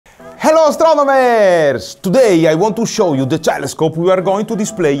astronomers! Today I want to show you the telescope we are going to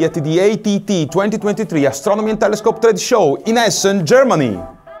display at the ATT 2023 Astronomy and Telescope Trade Show in Essen, Germany.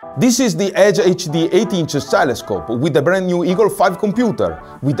 This is the EdgeHD 8 inches telescope with the brand new EAGLE5 computer,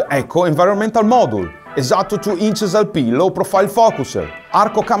 with ECCO environmental module, ESATTO 2 inches LP low profile focuser,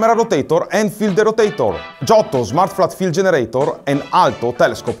 ARCO camera rotator and field rotator, GIOTTO smart flat field generator and ALTO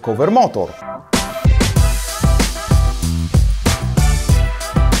telescope cover motor.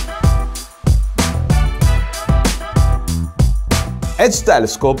 Edge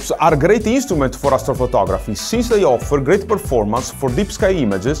telescopes are great instruments for astrophotography since they offer great performance for deep sky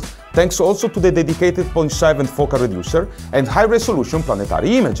images thanks also to the dedicated 0.7 focal reducer and high-resolution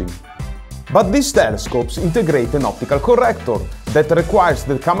planetary imaging. But these telescopes integrate an optical corrector that requires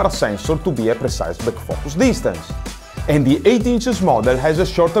the camera sensor to be a precise back focus distance. And the 8 inches model has a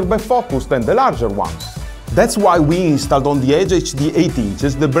shorter back focus than the larger ones. That's why we installed on the EdgeHD 8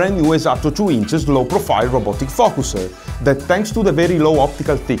 inches the brand new ESATTO 2 inches low-profile robotic focuser that, thanks to the very low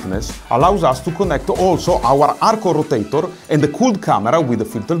optical thickness, allows us to connect also our ARCO rotator and the cooled camera with the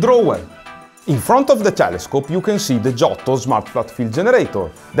filter drawer. In front of the telescope you can see the GIOTTO smart flat field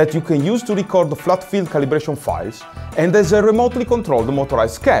generator that you can use to record flat field calibration files, and as a remotely controlled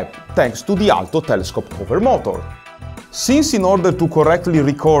motorized cap thanks to the ALTO telescope cover motor. Since in order to correctly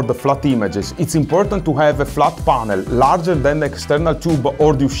record the flat images, it's important to have a flat panel larger than the external tube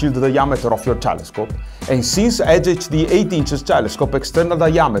or the shield diameter of your telescope, and since EdgeHD 8 inches telescope external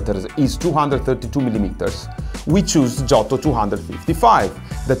diameter is 232 mm, we choose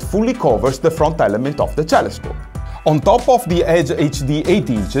GIOTTO255 that fully covers the front element of the telescope. On top of the EdgeHD 8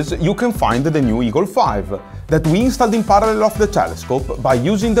 inches, you can find the new EAGLE5 that we installed in parallel of the telescope by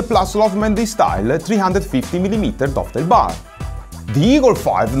using the Plus-Love-Mendy style 350 mm dovetail bar. The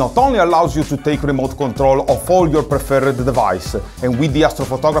EAGLE5 not only allows you to take remote control of all your preferred device and with the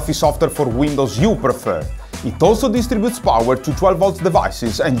astrophotography software for Windows you prefer, it also distributes power to 12V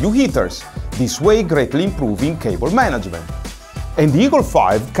devices and U-heaters, this way greatly improving cable management. And the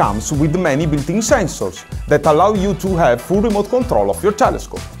EAGLE5 comes with many built-in sensors that allow you to have full remote control of your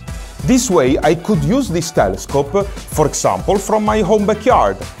telescope. This way I could use this telescope, for example, from my home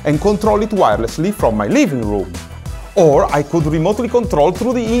backyard and control it wirelessly from my living room. Or I could remotely control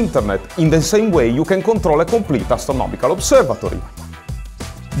through the internet, in the same way you can control a complete astronomical observatory.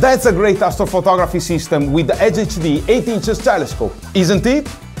 That's a great astrophotography system with the EdgeHD 8 inches telescope, isn't it?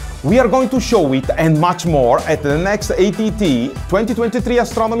 We are going to show it and much more at the next ATT 2023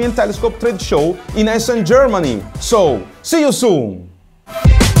 Astronomy and Telescope Trade Show in Essen, Germany. So, see you soon!